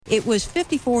It was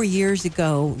 54 years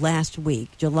ago last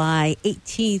week, July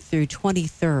 18th through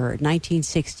 23rd,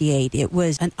 1968. It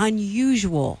was an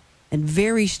unusual and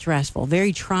very stressful,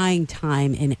 very trying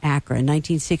time in Akron.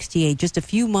 1968, just a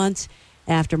few months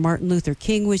after Martin Luther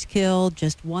King was killed,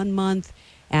 just 1 month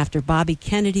after Bobby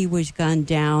Kennedy was gunned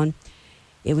down.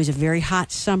 It was a very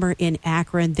hot summer in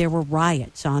Akron. There were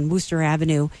riots on Worcester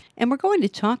Avenue. And we're going to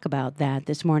talk about that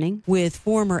this morning with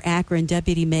former Akron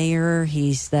Deputy Mayor.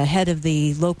 He's the head of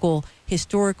the local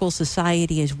historical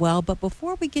society as well. But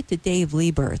before we get to Dave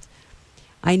Lieberth,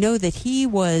 I know that he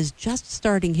was just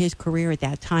starting his career at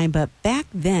that time. But back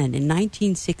then, in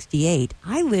 1968,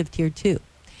 I lived here too.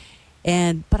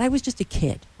 But I was just a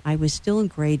kid. I was still in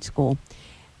grade school.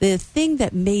 The thing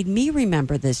that made me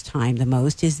remember this time the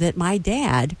most is that my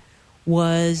dad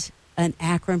was an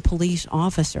Akron police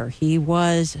officer. He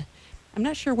was, I'm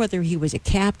not sure whether he was a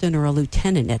captain or a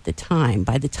lieutenant at the time.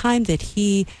 By the time that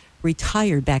he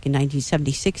retired back in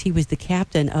 1976, he was the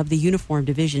captain of the Uniform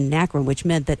Division in Akron, which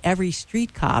meant that every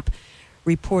street cop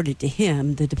reported to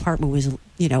him. The department was,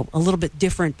 a little bit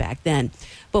different back then.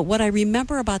 But what I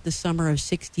remember about the summer of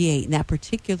 68 and that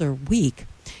particular week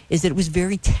is that it was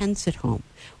very tense at home.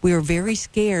 We were very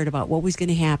scared about what was going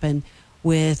to happen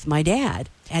with my dad.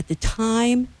 At the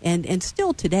time, and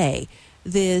still today,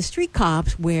 the street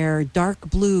cops wear dark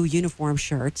blue uniform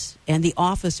shirts, and the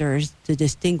officers, to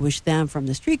distinguish them from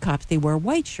the street cops, they wear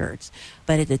white shirts.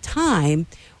 But at the time,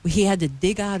 he had to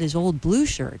dig out his old blue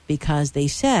shirt because they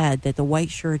said that the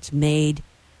white shirts made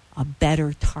a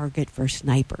better target for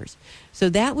snipers. So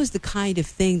that was the kind of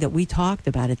thing that we talked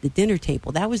about at the dinner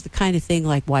table. That was the kind of thing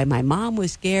like why my mom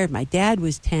was scared, my dad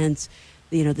was tense.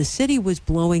 The city was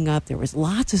blowing up. There was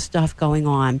lots of stuff going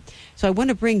on. So I want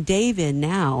to bring Dave in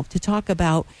now to talk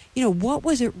about, what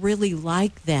was it really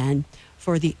like then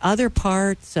for the other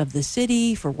parts of the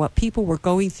city, for what people were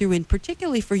going through, and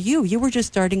particularly for you. You were just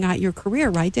starting out your career,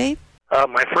 right, Dave?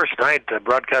 My first night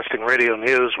broadcasting radio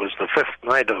news was the fifth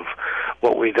night of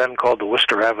what we then called the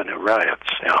Worcester Avenue riots.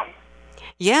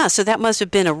 Yeah, so that must have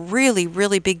been a really,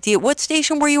 really big deal. What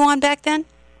station were you on back then?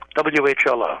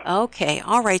 WHLO. Okay,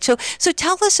 all right. So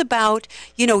tell us about,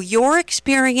 your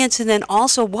experience and then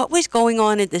also what was going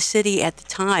on in the city at the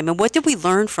time, and what did we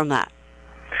learn from that?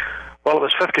 Well, it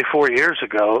was 54 years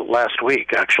ago last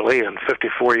week, actually, and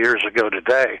 54 years ago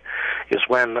today is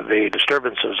when the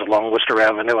disturbances along Worcester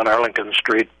Avenue and Arlington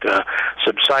Street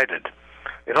subsided.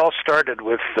 It all started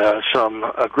with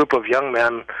a group of young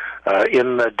men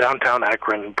in downtown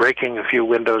Akron breaking a few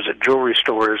windows at jewelry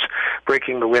stores,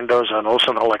 breaking the windows on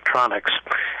Olson Electronics.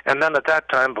 And then at that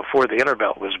time, before the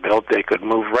Interbelt was built, they could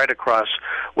move right across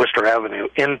Worcester Avenue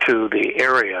into the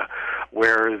area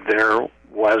where there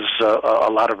was a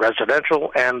lot of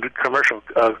residential and commercial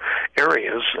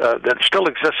areas that still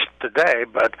exist today,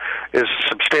 but is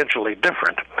substantially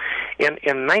different. In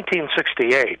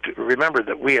 1968, remember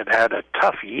that we had a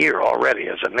tough year already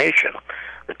as a nation.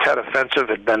 The Tet Offensive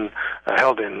had been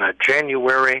held in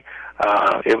January.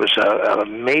 It was a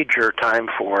major time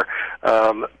for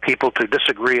people to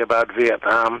disagree about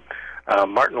Vietnam.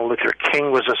 Martin Luther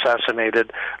King was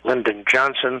assassinated. Lyndon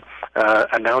Johnson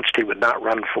announced he would not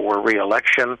run for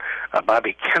re-election.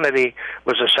 Bobby Kennedy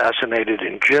was assassinated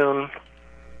in June.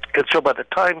 And so by the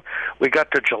time we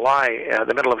got to July,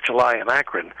 the middle of July in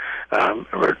Akron,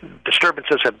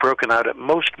 disturbances had broken out at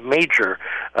most major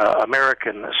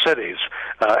American cities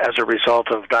as a result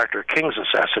of Dr. King's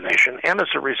assassination and as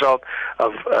a result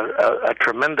of a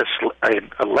tremendous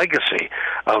a legacy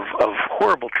of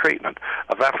horrible treatment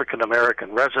of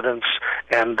African-American residents,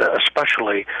 and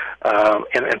especially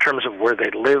in terms of where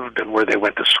they lived and where they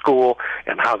went to school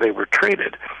and how they were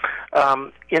treated.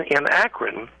 In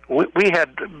Akron, we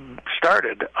had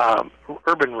started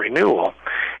urban renewal,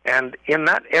 and in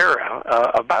that era,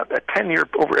 about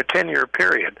over a 10-year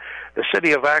period, the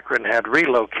city of Akron had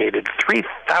relocated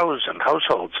 3,000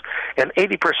 households, and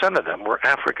 80% of them were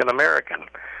African American.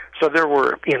 So there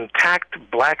were intact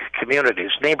black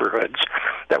communities, neighborhoods,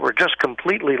 that were just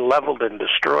completely leveled and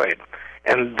destroyed.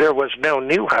 And there was no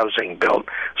new housing built,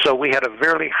 so we had a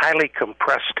very highly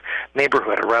compressed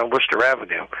neighborhood around Worcester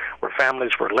Avenue where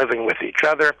families were living with each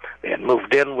other. They had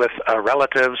moved in with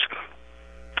relatives.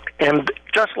 And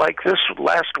just like this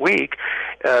last week,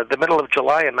 the middle of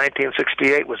July in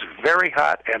 1968 was very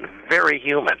hot and very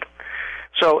humid.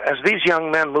 So as these young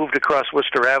men moved across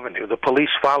Worcester Avenue, the police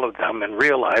followed them and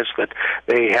realized that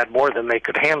they had more than they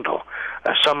could handle.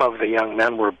 Some of the young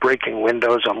men were breaking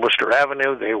windows on Worcester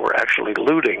Avenue. They were actually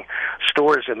looting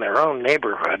stores in their own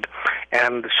neighborhood.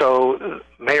 And so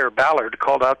Mayor Ballard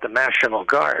called out the National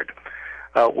Guard.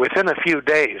 Within a few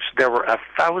days, there were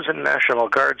 1,000 National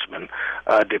Guardsmen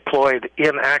deployed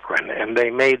in Akron, and they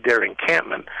made their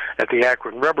encampment at the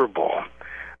Akron Rubber Bowl.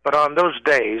 But on those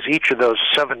days, each of those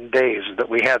 7 days that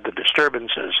we had the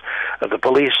disturbances, the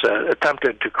police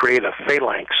attempted to create a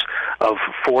phalanx of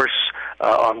force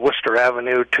on Worcester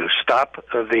Avenue to stop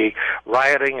the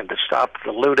rioting and to stop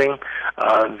the looting.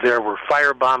 There were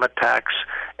firebomb attacks.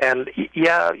 And,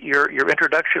 yeah, your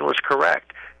introduction was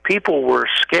correct. People were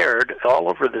scared all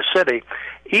over the city,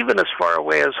 even as far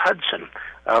away as Hudson.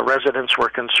 Residents were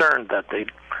concerned that the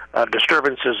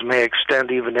disturbances may extend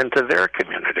even into their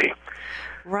community.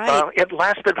 Right. It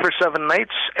lasted for 7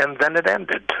 nights, and then it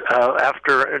ended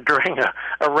during a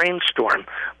rainstorm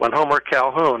when Hobell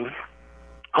Calhoun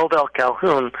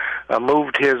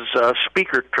moved his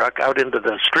speaker truck out into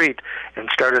the street and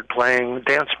started playing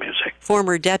dance music.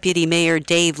 Former Deputy Mayor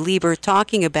Dave Lieber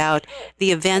talking about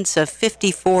the events of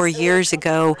 54 years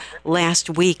ago last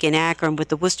week in Akron with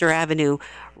the Worcester Avenue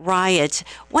riots.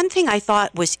 One thing I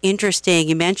thought was interesting,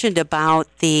 you mentioned about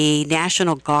the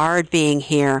National Guard being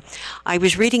here. I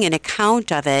was reading an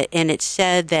account of it, and it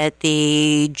said that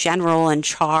the general in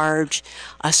charge,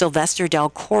 Sylvester Del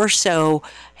Corso,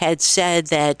 had said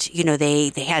that,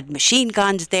 they had machine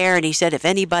guns there, and he said if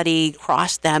anybody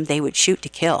crossed them, they would shoot to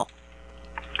kill.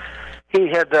 He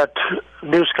had that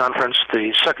news conference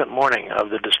the second morning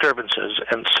of the disturbances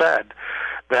and said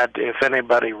that if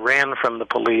anybody ran from the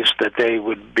police, that they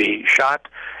would be shot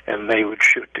and they would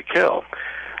shoot to kill.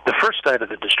 The first night of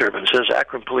the disturbances,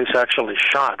 Akron police actually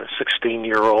shot a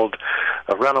 16-year-old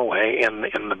runaway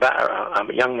in the back,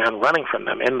 a young man running from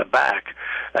them in the back.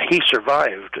 He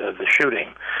survived the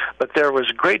shooting, but there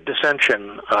was great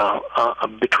dissension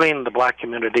between the black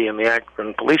community and the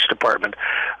Akron Police Department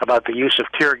about the use of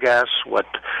tear gas, what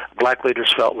black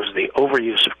leaders felt was the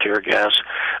overuse of tear gas.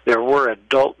 There were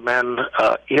adult men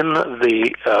on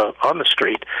the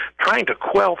street trying to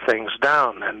quell things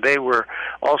down, and they were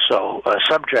also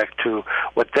subject to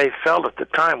what they felt at the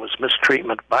time was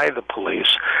mistreatment by the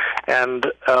police. And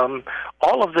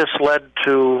all of this led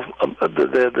to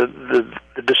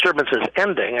the disturbances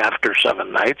ending after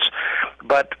 7 nights,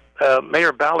 but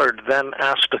Mayor Ballard then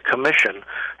asked a commission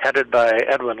headed by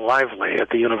Edwin Lively at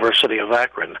the University of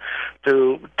Akron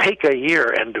to take a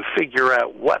year and to figure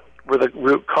out what were the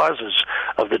root causes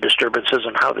of the disturbances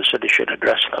and how the city should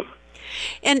address them.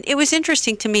 And it was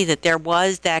interesting to me that there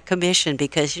was that commission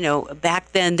because,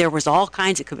 back then there was all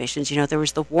kinds of commissions. There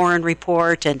was the Warren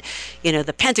Report and,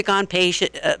 the Pentagon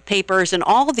papers and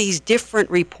all these different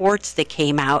reports that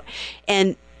came out.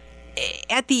 And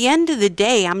at the end of the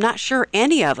day, I'm not sure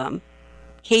any of them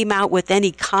came out with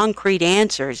any concrete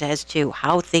answers as to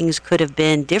how things could have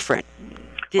been different.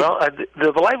 Well,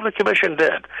 the Lively Commission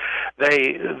did.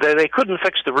 They couldn't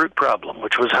fix the root problem,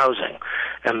 which was housing,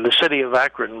 and the city of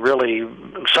Akron really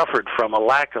suffered from a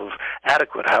lack of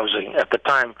adequate housing at the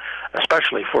time,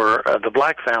 especially for the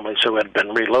black families who had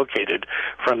been relocated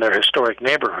from their historic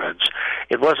neighborhoods.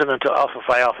 It wasn't until Alpha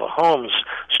Phi Alpha Homes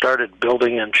started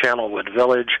building in Channelwood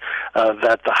Village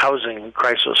that the housing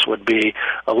crisis would be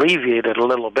alleviated a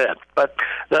little bit. But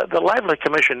the Lively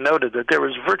Commission noted that there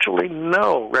was virtually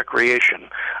no recreation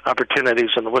opportunities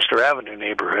in the Worcester Avenue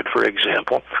neighborhood, for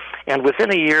example. And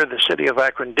within a year, the city of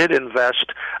Akron did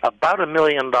invest about $1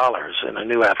 million in a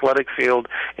new athletic field,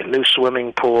 in new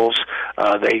swimming pools.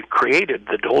 They created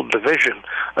the whole division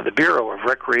of the Bureau of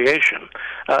Recreation.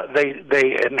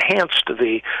 They enhanced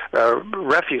the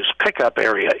refuse pickup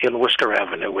area in Worcester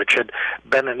Avenue, which had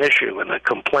been an issue and a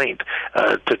complaint,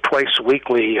 to twice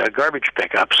weekly garbage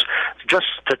pickups, just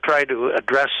to try to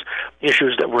address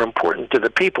issues that were important to the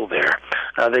people there.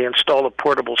 They installed a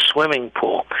portable swimming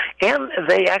pool, and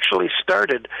they actually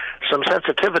started some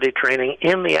sensitivity training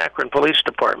in the Akron Police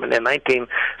Department in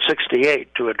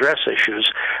 1968 to address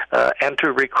issues and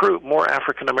to recruit more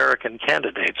African-American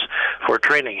candidates for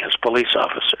training as police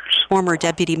officers. Former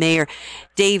Deputy Mayor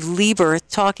Dave Lieber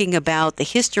talking about the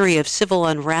history of civil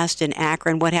unrest in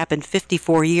Akron, what happened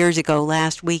 54 years ago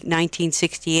last week,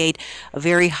 1968, a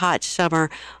very hot summer,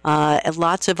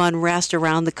 lots of unrest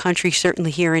around the country,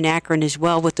 certainly here in Akron as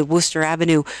well with the Worcester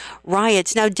Avenue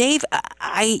riots. Now, Dave,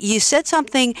 you said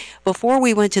something before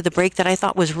we went to the break that I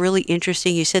thought was really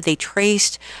interesting. You said they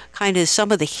traced kind of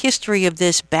some of the history of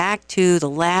this back to the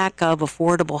lack of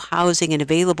affordable housing and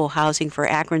available housing for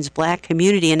Akron's black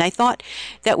community. And I thought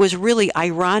that was really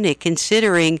ironic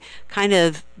considering kind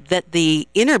of that the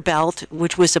inner belt,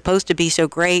 which was supposed to be so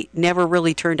great, never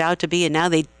really turned out to be, and now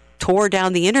they tore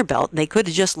down the inner belt. They could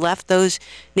have just left those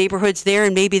neighborhoods there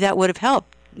and maybe that would have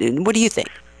helped. What do you think?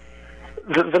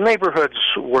 The neighborhoods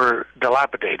were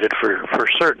dilapidated for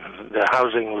certain. The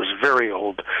housing was very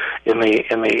old in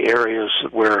the areas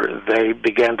where they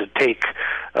began to take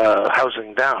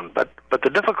housing down. But the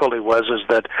difficulty was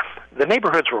that the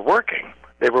neighborhoods were working.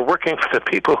 They were working for the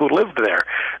people who lived there.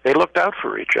 They looked out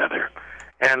for each other,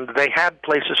 and they had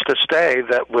places to stay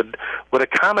that would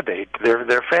accommodate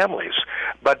their families.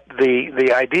 But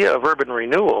the idea of urban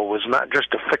renewal was not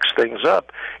just to fix things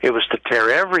up; it was to tear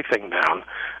everything down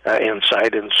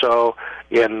inside. And so,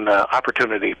 in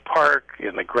Opportunity Park,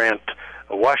 in the Grant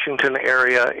Washington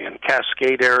area, in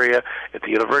Cascade area, at the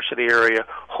University area,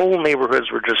 whole neighborhoods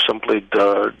were just simply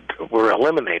were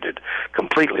eliminated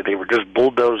completely. They were just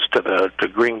bulldozed to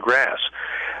green grass.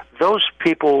 Those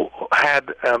people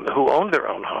had who owned their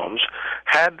own homes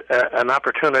had an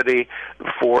opportunity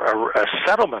for a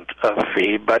settlement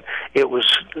fee, but it was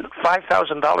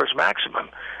 $5,000 maximum.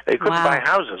 They couldn't buy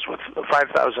houses with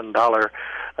 $5,000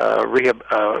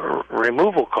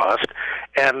 removal cost,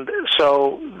 and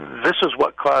so this is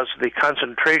what caused the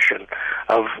concentration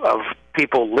of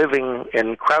people living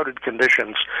in crowded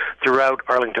conditions throughout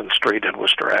Arlington Street and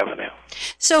Worcester Avenue.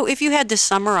 So if you had to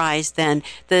summarize then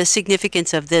the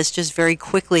significance of this just very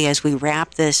quickly as we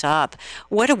wrap this up,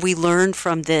 what have we learned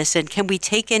from this, and can we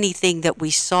take anything that we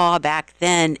saw back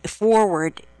then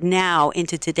forward now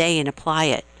into today and apply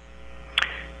it?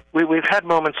 We've had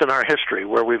moments in our history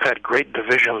where we've had great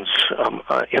divisions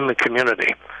in the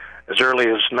community. As early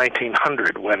as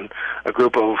 1900, when a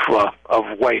group of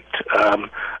white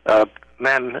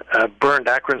men burned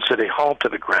Akron City Hall to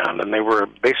the ground, and they were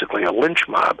basically a lynch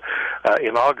mob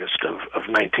in August of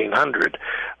 1900.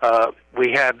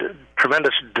 We had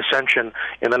tremendous dissension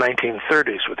in the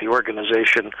 1930s with the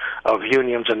organization of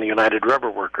unions and the United Rubber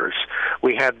Workers.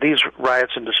 We had these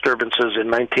riots and disturbances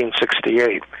in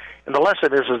 1968. And the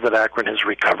lesson is that Akron has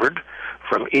recovered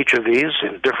from each of these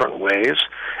in different ways,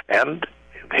 and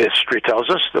history tells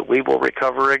us that we will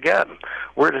recover again.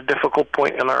 We're at a difficult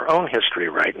point in our own history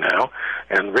right now,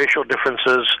 and racial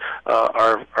differences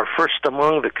are first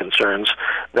among the concerns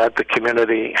that the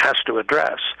community has to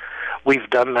address. We've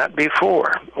done that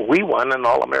before. We won an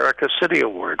All-America City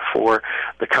Award for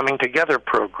the Coming Together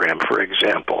program, for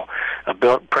example.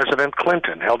 President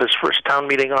Clinton held his first town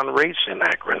meeting on race in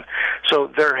Akron.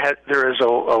 So there is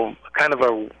a kind of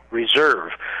a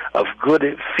reserve of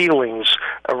good feelings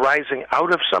arising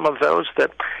out of some of those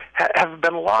that have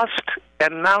been lost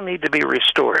and now need to be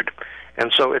restored.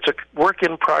 And so it's a work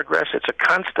in progress. It's a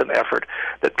constant effort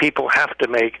that people have to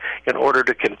make in order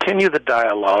to continue the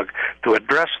dialogue, to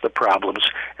address the problems,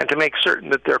 and to make certain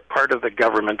that they're part of the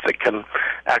government that can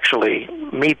actually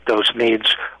meet those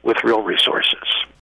needs with real resources.